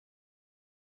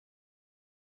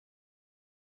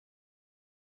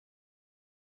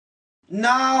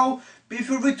Now,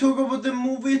 before we talk about the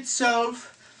movie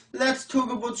itself, let's talk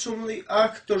about some of the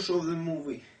actors of the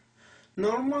movie.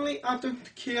 Normally, I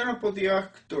don't care about the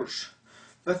actors,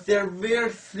 but there were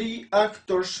 3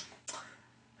 actors,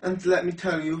 and let me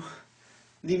tell you,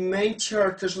 the main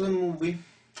characters of the movie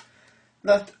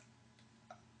that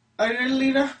I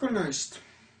really recognized.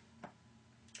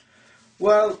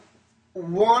 Well,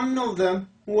 one of them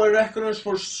who I recognize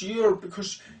for sure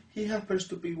because he happens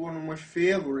to be one of my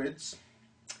favorites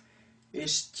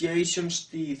is Jason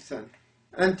Statham.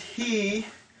 And he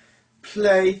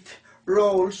played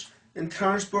roles in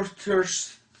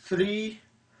Transporters 3,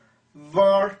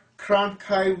 War, Crank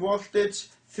High Voltage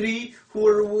 3, who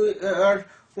are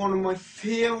one of my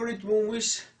favorite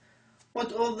movies.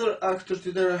 What other actors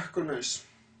did I recognize?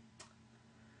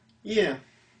 Yeah.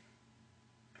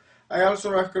 I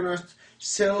also recognized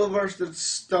Sylvester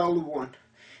Stallone.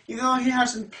 Even though he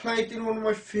hasn't played in one of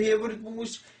my favorite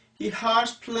movies, he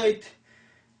has played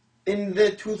in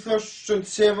the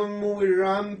 2007 movie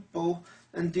Rambo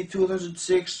and the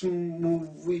 2006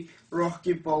 movie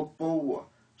Rocky Balboa.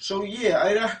 So yeah,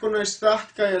 I recognize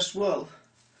that guy as well.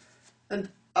 And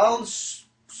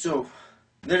also,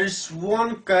 there is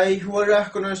one guy who I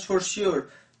recognize for sure,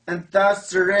 and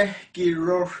that's Ricky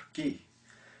Rourke.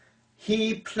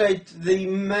 He played the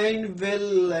main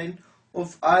villain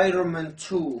of Iron Man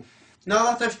 2.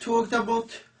 Now that I've talked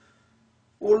about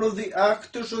all of the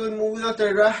actors of the movie that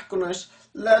I recognize,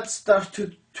 let's start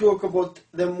to talk about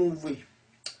the movie.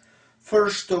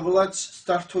 First of all, let's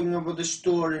start talking about the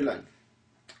storyline.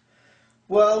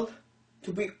 Well,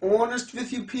 to be honest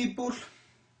with you people,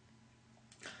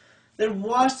 there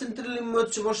wasn't really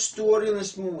much of a story in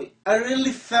this movie. I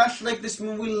really felt like this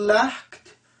movie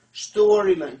lacked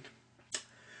storyline.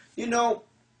 You know,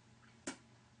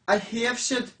 I have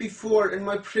said before in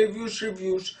my previous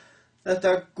reviews that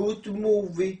a good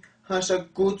movie has a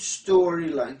good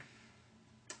storyline.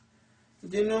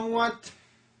 You know what?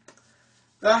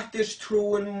 That is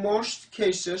true in most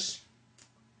cases.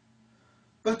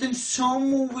 But in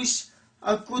some movies,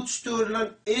 a good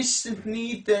storyline isn't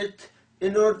needed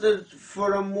in order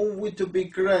for a movie to be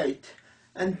great.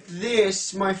 And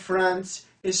this, my friends,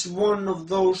 is one of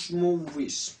those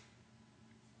movies.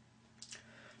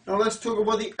 Now let's talk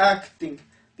about the acting.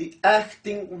 The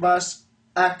acting was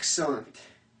excellent.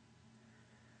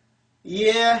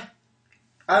 Yeah,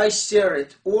 I share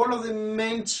it. All of the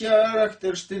main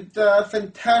characters did a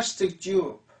fantastic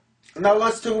job. Now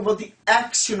let's talk about the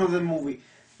action of the movie.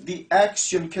 The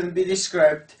action can be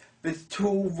described with 2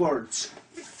 words.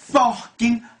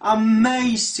 Fucking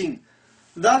amazing.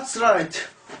 That's right.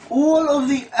 All of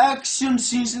the action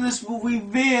scenes in this movie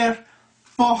were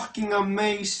fucking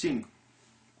amazing.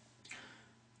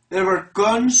 There were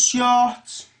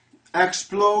gunshots,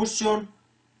 explosion,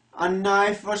 a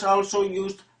knife was also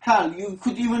used. Hell, you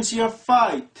could even see a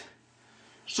fight.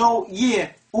 So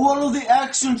yeah, all of the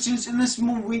action scenes in this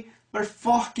movie were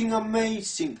fucking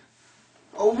amazing.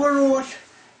 Overall,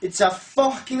 it's a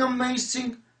fucking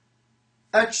amazing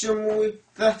action movie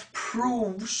that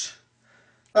proves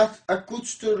that a good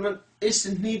storyline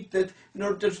isn't needed in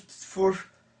order for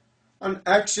an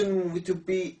action movie to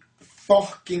be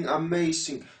fucking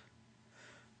amazing.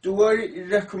 Do I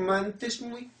recommend this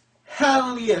movie?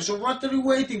 Hell yeah, so what are you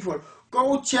waiting for?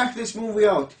 Go check this movie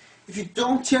out. If you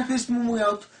don't check this movie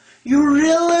out, you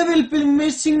really will be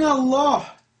missing a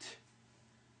lot.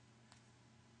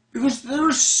 Because there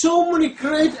are so many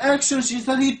great action scenes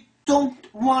that you don't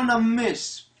want to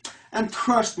miss. And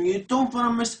trust me, you don't want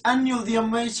to miss any of the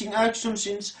amazing action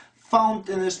scenes found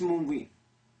in this movie.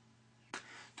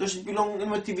 Does it belong in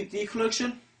my DVD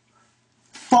collection?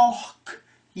 Fuck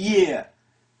yeah.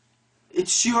 It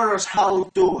sure as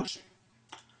hell does.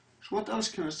 So what else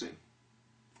can I say?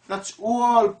 That's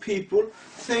all people.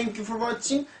 Thank you for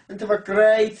watching and have a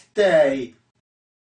great day.